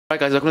Alright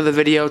guys, welcome to the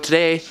video.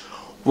 Today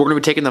we're going to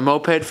be taking the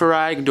Moped for a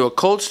ride and do a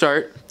cold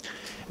start,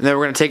 and then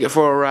we're going to take it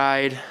for a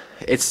ride.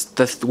 It's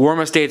the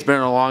warmest day it's been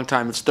in a long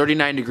time. It's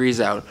 39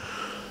 degrees out.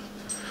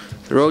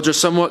 The roads are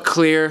somewhat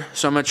clear,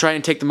 so I'm going to try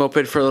and take the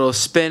Moped for a little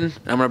spin.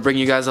 I'm going to bring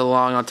you guys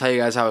along and I'll tell you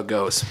guys how it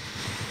goes.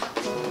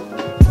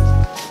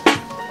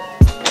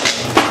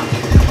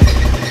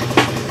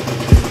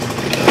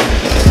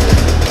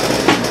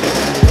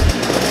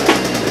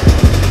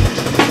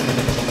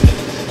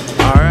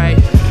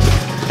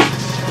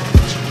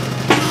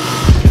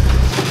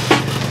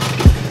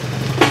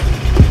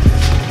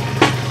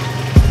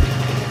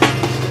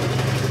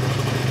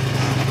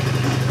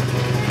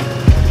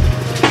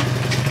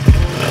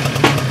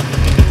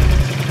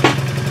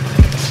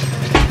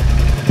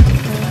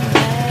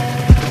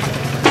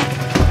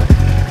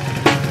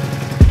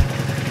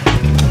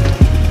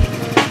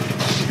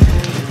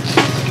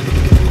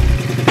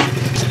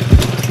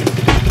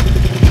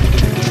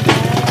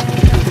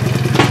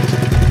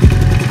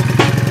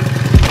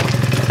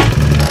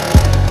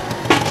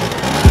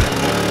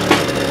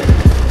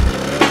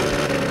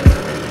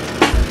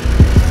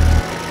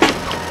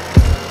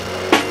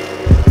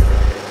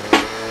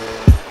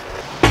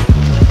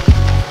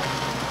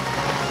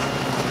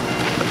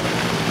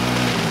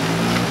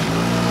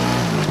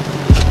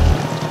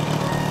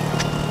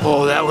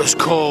 Oh, that was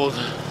cold.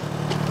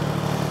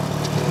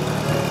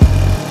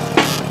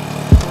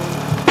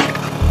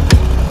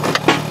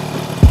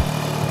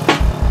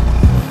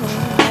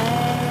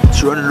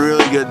 It's running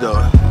really good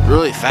though.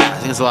 Really fast. I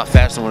think it's a lot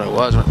faster than what it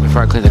was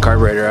before I cleaned the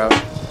carburetor out.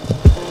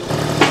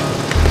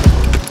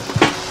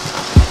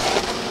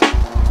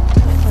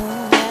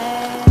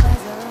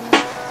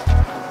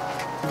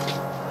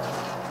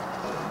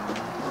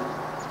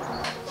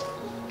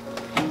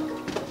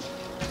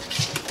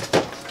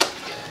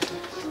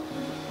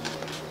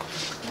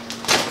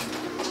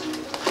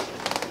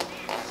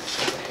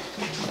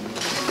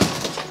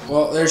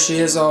 Well, there she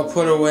is, all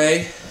put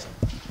away.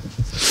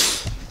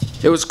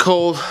 It was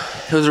cold.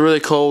 It was a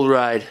really cold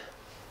ride.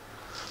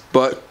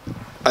 But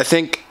I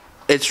think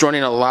it's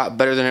running a lot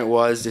better than it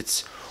was. I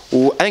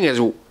think it has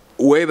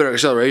way better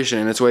acceleration,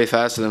 and it's way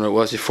faster than it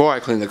was before I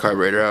cleaned the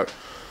carburetor out.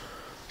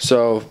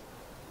 So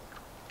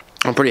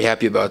I'm pretty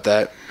happy about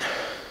that.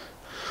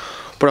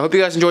 But I hope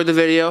you guys enjoyed the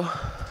video.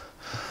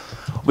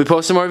 We'll be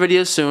posting more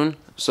videos soon.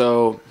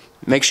 So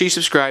make sure you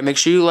subscribe, make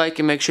sure you like,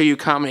 and make sure you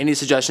comment any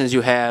suggestions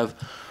you have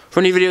for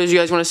any videos you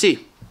guys want to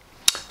see.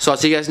 So I'll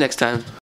see you guys next time.